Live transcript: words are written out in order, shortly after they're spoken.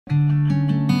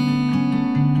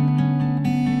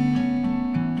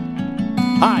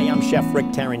Hi, I'm Chef Rick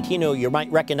Tarentino. You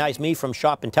might recognize me from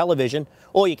Shopping Television,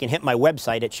 or you can hit my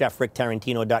website at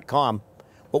chefricktarentino.com.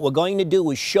 What we're going to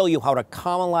do is show you how to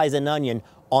caramelize an onion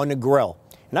on the grill.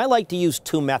 And I like to use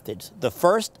two methods. The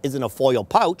first is in a foil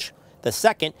pouch. The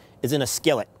second is in a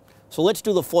skillet. So let's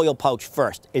do the foil pouch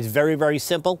first. It's very, very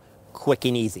simple, quick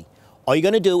and easy. All you're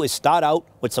going to do is start out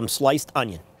with some sliced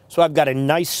onion. So I've got a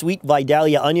nice sweet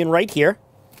Vidalia onion right here.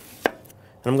 And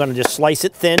I'm going to just slice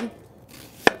it thin,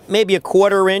 maybe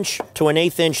 1/4 inch to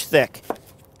 1/8 inch thick.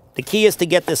 The key is to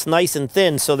get this nice and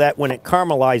thin so that when it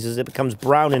caramelizes, it becomes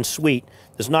brown and sweet.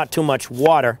 There's not too much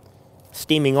water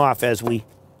steaming off as we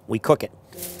cook it.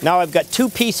 Now I've got two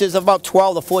pieces of about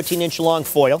 12 to 14 inch long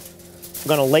foil. I'm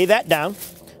going to lay that down.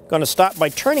 I'm going to start by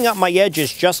turning up my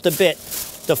edges just a bit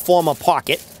to form a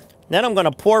pocket. Then I'm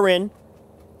going to pour in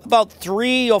about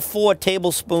 3 or 4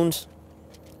 tablespoons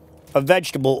of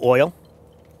vegetable oil,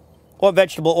 or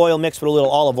vegetable oil mixed with a little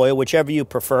olive oil, whichever you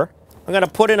prefer. I'm going to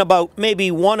put in about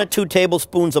maybe 1 or 2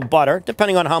 tablespoons of butter,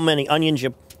 depending on how many onions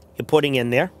you're putting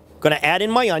in there. I'm going to add in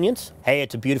my onions. Hey,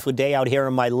 it's a beautiful day out here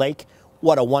in my lake.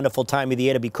 What a wonderful time of the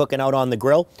year to be cooking out on the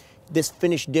grill. This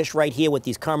finished dish right here with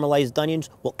these caramelized onions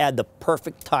will add the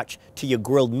perfect touch to your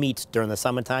grilled meats during the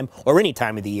summertime, or any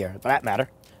time of the year, for that matter.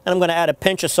 And I'm going to add a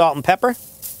pinch of salt and pepper,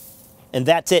 and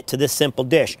that's it to this simple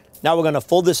dish. Now we're going to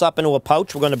fold this up into a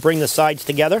pouch. We're going to bring the sides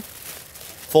together,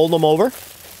 fold them over,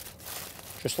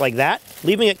 just like that,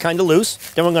 leaving it kind of loose.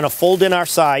 Then we're going to fold in our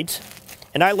sides,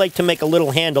 and I like to make a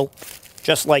little handle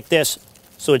just like this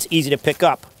so it's easy to pick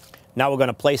up. Now we're going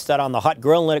to place that on the hot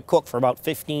grill and let it cook for about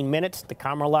 15 minutes to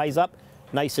caramelize up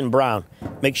nice and brown.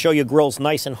 Make sure your grill's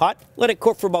nice and hot. Let it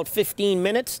cook for about 15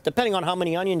 minutes, depending on how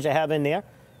many onions you have in there.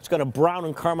 It's going to brown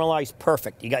and caramelize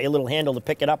perfect. You got your little handle to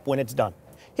pick it up when it's done.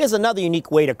 Here's another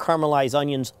unique way to caramelize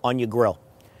onions on your grill.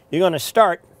 You're going to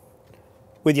start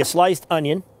with your sliced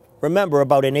onion, remember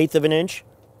about 1/8 of an inch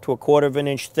to 1/4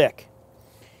 inch thick.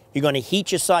 You're going to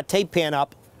heat your saute pan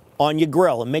up on your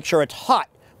grill and make sure it's hot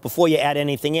before you add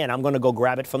anything in. I'm going to go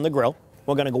grab it from the grill.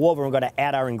 We're going to go over and we're going to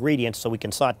add our ingredients so we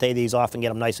can saute these off and get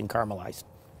them nice and caramelized.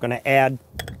 I'm going to add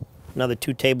another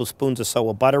 2 tablespoons or so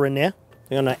of butter in there.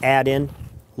 I'm going to add in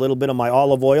a little bit of my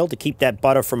olive oil to keep that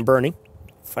butter from burning.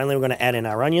 Finally, we're going to add in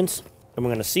our onions, and we're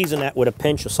going to season that with a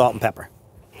pinch of salt and pepper.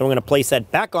 Then we're going to place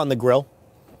that back on the grill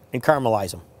and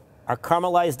caramelize them. Our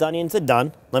caramelized onions are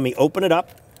done. Let me open it up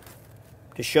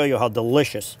to show you how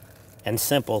delicious and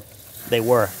simple they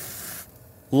were.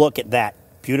 Look at that.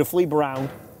 Beautifully browned,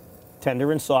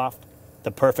 tender and soft,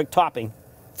 the perfect topping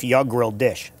for your grilled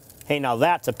dish. Hey, now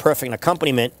that's a perfect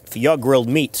accompaniment for your grilled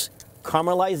meats.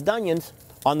 Caramelized onions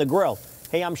on the grill.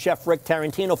 Hey, I'm Chef Rick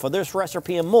Tarentino. For this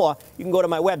recipe and more, you can go to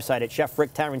my website at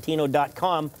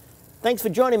chefricktarentino.com. Thanks for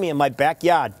joining me in my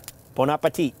backyard. Bon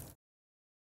appetit.